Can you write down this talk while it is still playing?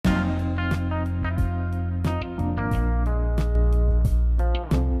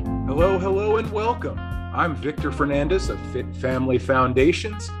Hello, hello, and welcome. I'm Victor Fernandez of Fit Family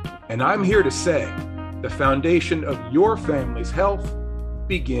Foundations, and I'm here to say the foundation of your family's health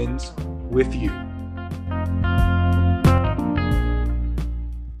begins with you.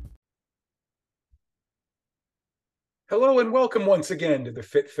 Hello, and welcome once again to the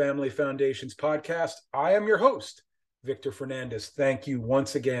Fit Family Foundations podcast. I am your host, Victor Fernandez. Thank you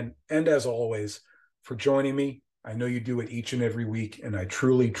once again, and as always, for joining me. I know you do it each and every week, and I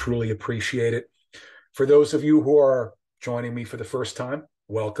truly, truly appreciate it. For those of you who are joining me for the first time,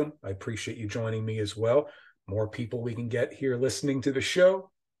 welcome. I appreciate you joining me as well. More people we can get here listening to the show,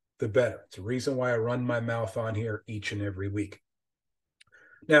 the better. It's a reason why I run my mouth on here each and every week.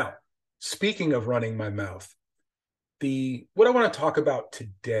 Now, speaking of running my mouth, what I want to talk about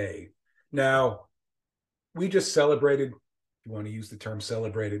today. Now, we just celebrated, if you want to use the term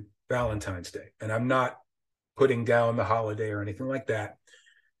celebrated, Valentine's Day. And I'm not putting down the holiday or anything like that.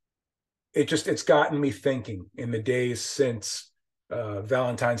 It's gotten me thinking in the days since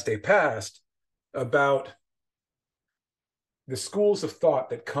Valentine's Day passed about the schools of thought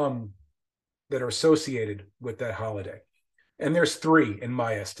that are associated with that holiday. And there's three in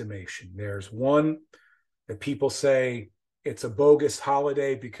my estimation. There's one that people say it's a bogus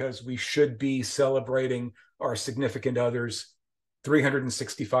holiday because we should be celebrating our significant others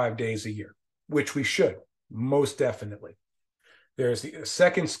 365 days a year, which we should, most definitely. There's the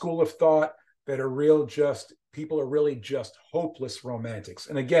second school of thought that people are really just hopeless romantics.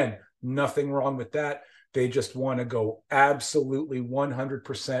 And again, nothing wrong with that. They just want to go absolutely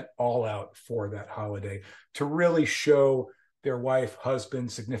 100% all out for that holiday to really show their wife,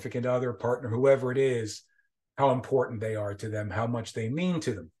 husband, significant other, partner, whoever it is, how important they are to them, how much they mean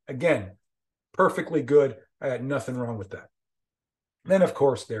to them. Again, perfectly good. I got nothing wrong with that. Then, of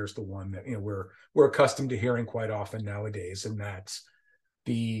course, there's the one that we're accustomed to hearing quite often nowadays, and that's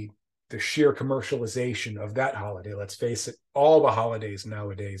the sheer commercialization of that holiday. Let's face it, all the holidays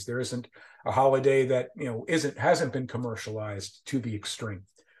nowadays, there isn't a holiday that hasn't been commercialized to the extreme.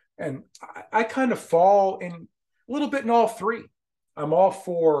 And I kind of fall in a little bit in all three. I'm all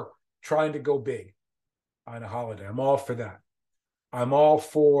for trying to go big on a holiday. I'm all for that. I'm all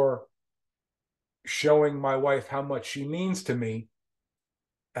for showing my wife how much she means to me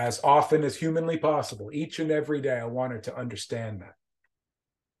as often as humanly possible. Each and every day, I want her to understand that.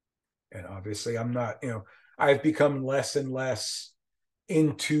 And obviously, I'm not, I've become less and less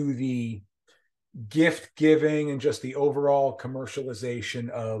into the gift giving and just the overall commercialization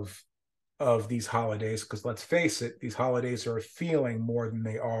of these holidays. Because let's face it, these holidays are a feeling more than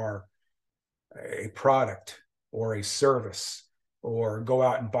they are a product or a service or go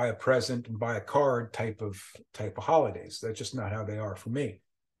out and buy a present and buy a card type of holidays. That's just not how they are for me.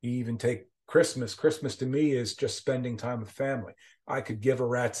 You even take Christmas. Christmas to me is just spending time with family. I could give a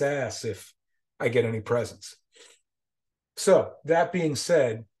rat's ass if I get any presents. So that being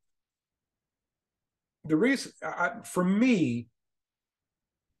said, the reason for me,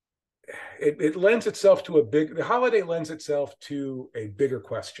 it lends itself to the holiday lends itself to a bigger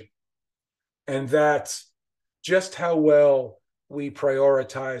question. And that's just how well we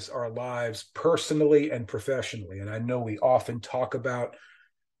prioritize our lives personally and professionally. And I know we often talk about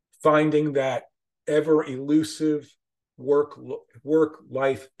finding that ever elusive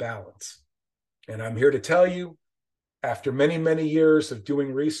work-life balance. And I'm here to tell you, after many, many years of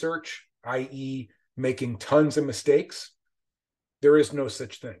doing research, i.e. making tons of mistakes, there is no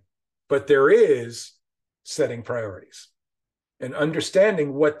such thing. But there is setting priorities and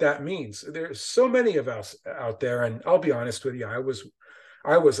understanding what that means. There's so many of us out there, and I'll be honest with you, I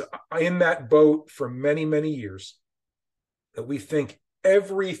was in that boat for many, many years, that we think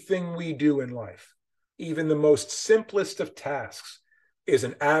everything we do in life, even the most simplest of tasks, is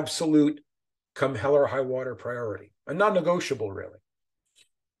an absolute come hell or high water priority, a non-negotiable, really.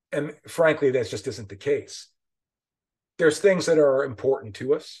 And frankly, that just isn't the case. There's things that are important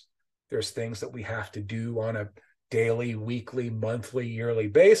to us. There's things that we have to do on a daily, weekly, monthly, yearly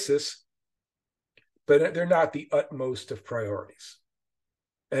basis, but they're not the utmost of priorities.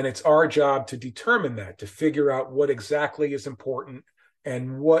 And it's our job to determine that, to figure out what exactly is important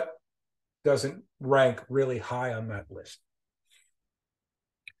and what doesn't rank really high on that list.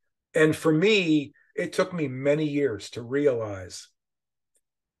 And for me, it took me many years to realize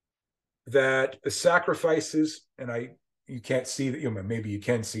that the sacrifices, and you can't see that, maybe you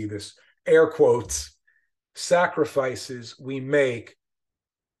can see this, air quotes, sacrifices we make,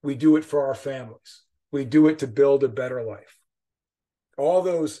 we do it for our families. We do it to build a better life. All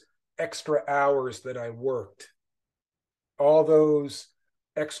those extra hours that I worked, all those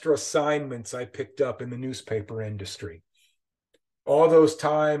extra assignments I picked up in the newspaper industry, All those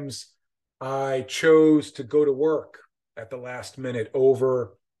times I chose to go to work at the last minute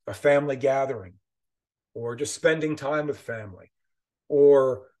over a family gathering or just spending time with family,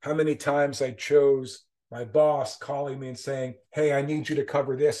 or how many times I chose my boss calling me and saying, hey, I need you to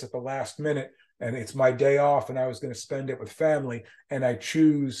cover this at the last minute. And it's my day off and I was going to spend it with family. And I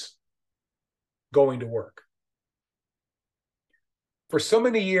choose going to work. For so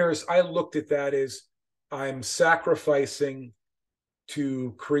many years, I looked at that as I'm sacrificing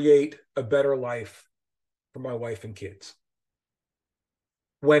to create a better life for my wife and kids.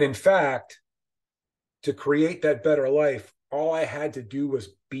 When in fact, to create that better life, all I had to do was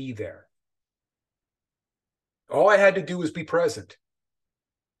be there. All I had to do was be present,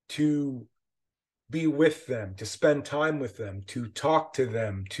 to be with them, to spend time with them, to talk to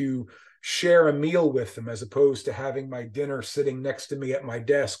them, to share a meal with them, as opposed to having my dinner sitting next to me at my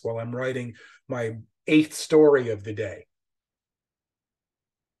desk while I'm writing my 8th story of the day.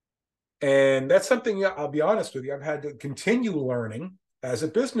 And that's something, I'll be honest with you, I've had to continue learning as a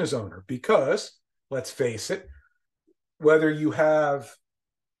business owner, because let's face it, whether you have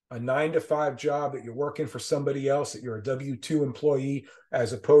a 9-to-5 job that you're working for somebody else, that you're a W-2 employee,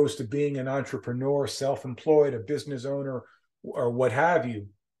 as opposed to being an entrepreneur, self-employed, a business owner, or what have you,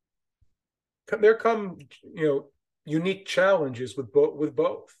 there come, unique challenges with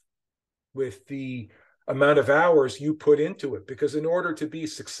both, with the amount of hours you put into it. Because in order to be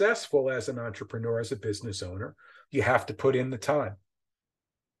successful as an entrepreneur, as a business owner, you have to put in the time.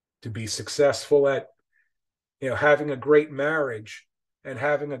 To be successful at, having a great marriage and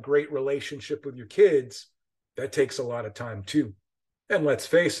having a great relationship with your kids, that takes a lot of time too. And let's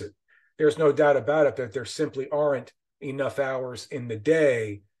face it, there's no doubt about it that there simply aren't enough hours in the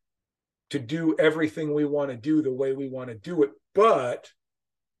day to do everything we want to do the way we want to do it. But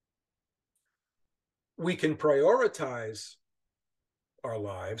we can prioritize our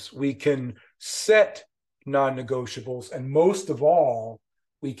lives. We can set non-negotiables. And most of all,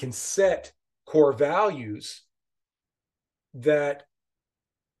 we can set core values that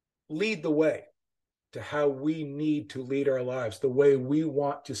lead the way to how we need to lead our lives, the way we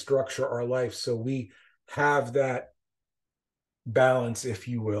want to structure our life, so we have that balance, if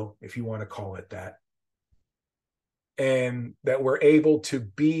you will, if you want to call it that, and that we're able to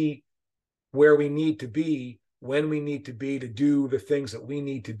be where we need to be, when we need to be, to do the things that we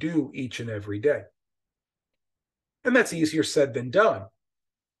need to do each and every day. And that's easier said than done.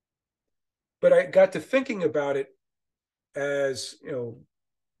 But I got to thinking about it as,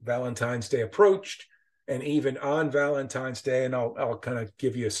 Valentine's Day approached, and even on Valentine's Day, and I'll kind of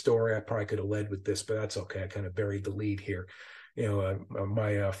give you a story. I probably could have led with this, but that's okay. I kind of buried the lead here.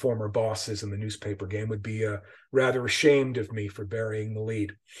 My former bosses in the newspaper game would be rather ashamed of me for burying the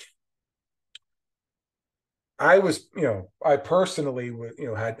lead. I was, I personally,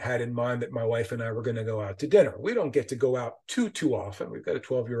 had in mind that my wife and I were going to go out to dinner. We don't get to go out too often. We've got a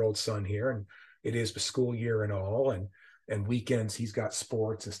 12-year-old son here, and it is the school year and all, and weekends he's got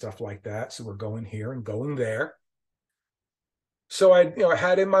sports and stuff like that. So we're going here and going there. So I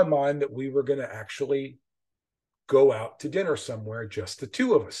had in my mind that we were going to actually go out to dinner somewhere, just the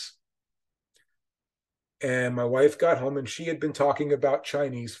two of us. And my wife got home and she had been talking about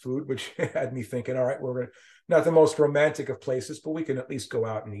Chinese food, which had me thinking, all right, we're going to, not the most romantic of places, but we can at least go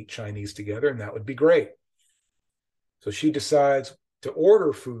out and eat Chinese together, and that would be great. So she decides to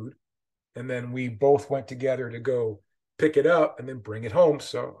order food, and then we both went together to go pick it up and then bring it home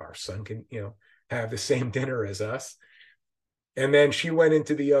so our son can, have the same dinner as us. And then she went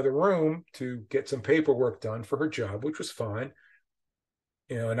into the other room to get some paperwork done for her job, which was fine.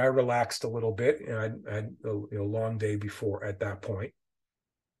 And I relaxed a little bit. I had a long day before at that point.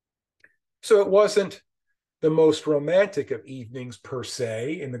 So it wasn't the most romantic of evenings per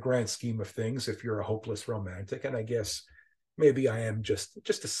se, in the grand scheme of things, if you're a hopeless romantic. And I guess maybe I am just a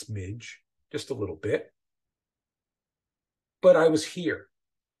smidge, just a little bit. But I was here.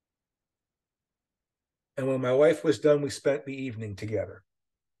 And when my wife was done, we spent the evening together.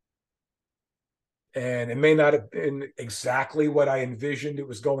 And it may not have been exactly what I envisioned it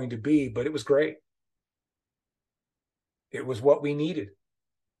was going to be, but it was great. It was what we needed.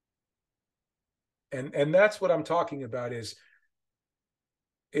 And that's what I'm talking about, is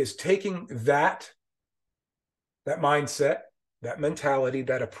taking that mindset, that mentality,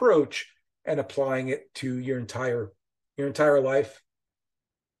 that approach, and applying it to your entire life,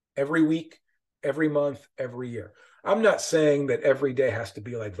 every week, every month, every year. I'm not saying that every day has to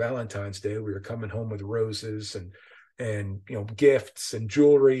be like Valentine's Day, where you're coming home with roses and gifts and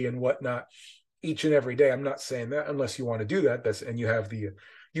jewelry and whatnot each and every day. I'm not saying that, unless you want to do that. And you have the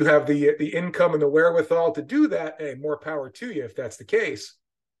you have the income and the wherewithal to do that, hey, more power to you if that's the case.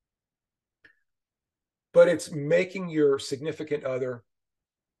 But it's making your significant other,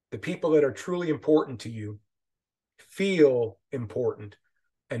 the people that are truly important to you, feel important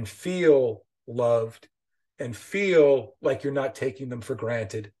and feel loved and feel like you're not taking them for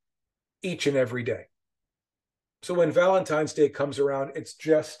granted each and every day. So when Valentine's Day comes around, it's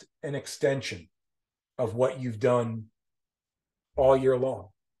just an extension of what you've done all year long.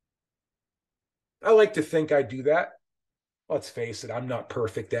 I like to think I do that. Let's face it, I'm not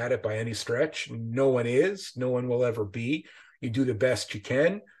perfect at it by any stretch. No one is. No one will ever be. You do the best you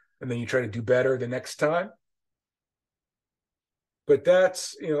can, and then you try to do better the next time. But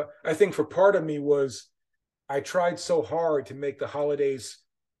that's, I think for part of me was I tried so hard to make the holidays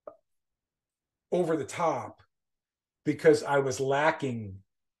over the top because I was lacking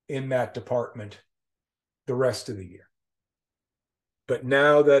in that department the rest of the year. But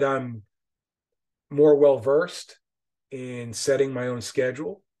now that I'm more well-versed in setting my own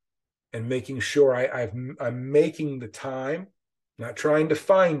schedule and making sure I'm making the time, not trying to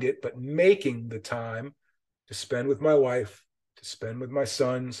find it, but making the time to spend with my wife, to spend with my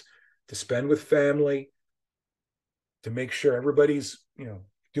sons, to spend with family, to make sure everybody's,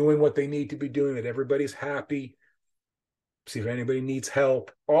 doing what they need to be doing, that everybody's happy, see if anybody needs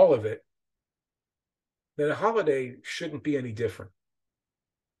help, all of it, then a holiday shouldn't be any different.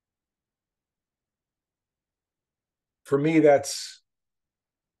 For me, that's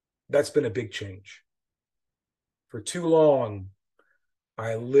been a big change. For too long,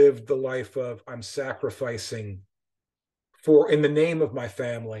 I lived the life of I'm sacrificing in the name of my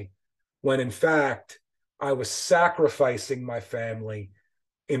family, when in fact, I was sacrificing my family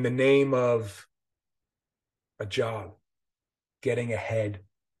in the name of a job, getting ahead,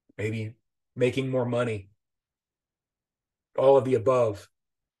 maybe making more money, all of the above.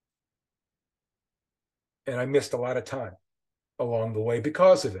 And I missed a lot of time along the way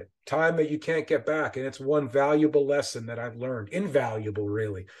because of it. Time that you can't get back. And it's one valuable lesson that I've learned, invaluable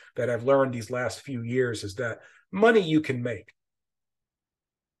really, that I've learned these last few years, is that money you can make.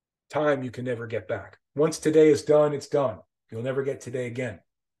 Time you can never get back. Once today is done, it's done. You'll never get today again.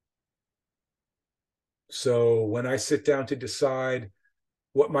 So when I sit down to decide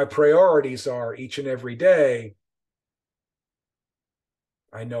what my priorities are each and every day,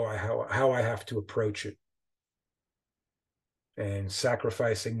 I know how I have to approach it. And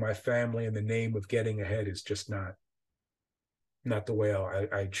sacrificing my family in the name of getting ahead is just not the way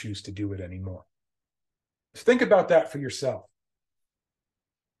I choose to do it anymore. So think about that for yourself.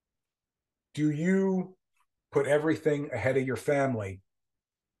 Do you put everything ahead of your family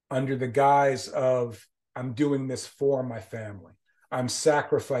under the guise of, I'm doing this for my family? I'm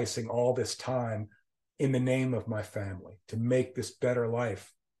sacrificing all this time in the name of my family to make this better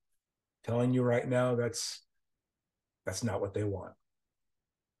life. I'm telling you right now, that's not what they want.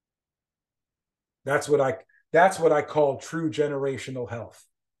 That's what I call true generational health.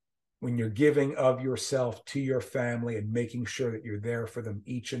 When you're giving of yourself to your family and making sure that you're there for them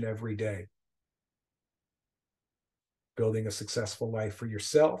each and every day. Building a successful life for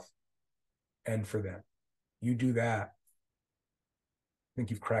yourself and for them. You do that, I think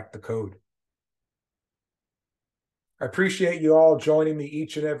you've cracked the code. I appreciate you all joining me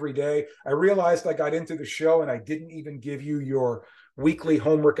each and every day. I realized I got into the show and I didn't even give you your weekly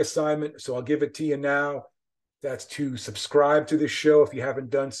homework assignment, so I'll give it to you now. That's to subscribe to this show if you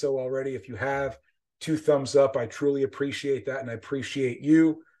haven't done so already. If you have, 2 thumbs up. I truly appreciate that, and I appreciate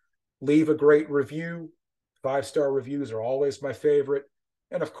you. Leave a great review. 5-star reviews are always my favorite.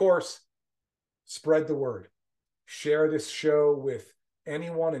 And of course, spread the word. Share this show with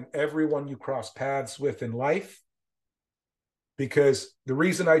anyone and everyone you cross paths with in life. Because the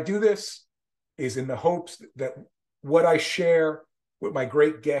reason I do this is in the hopes that what I share, what my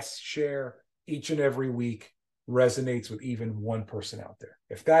great guests share each and every week, resonates with even one person out there.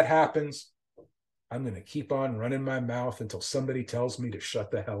 If that happens, I'm going to keep on running my mouth until somebody tells me to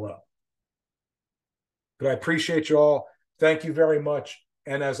shut the hell up. But I appreciate you all. Thank you very much.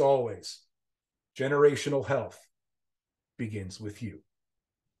 And as always, generational health begins with you.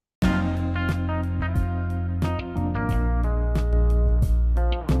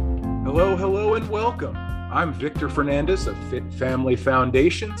 Hello, and welcome. I'm Victor Fernandez of Fit Family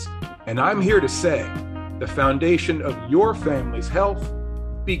Foundations, and I'm here to say the foundation of your family's health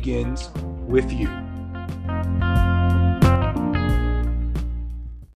begins with you.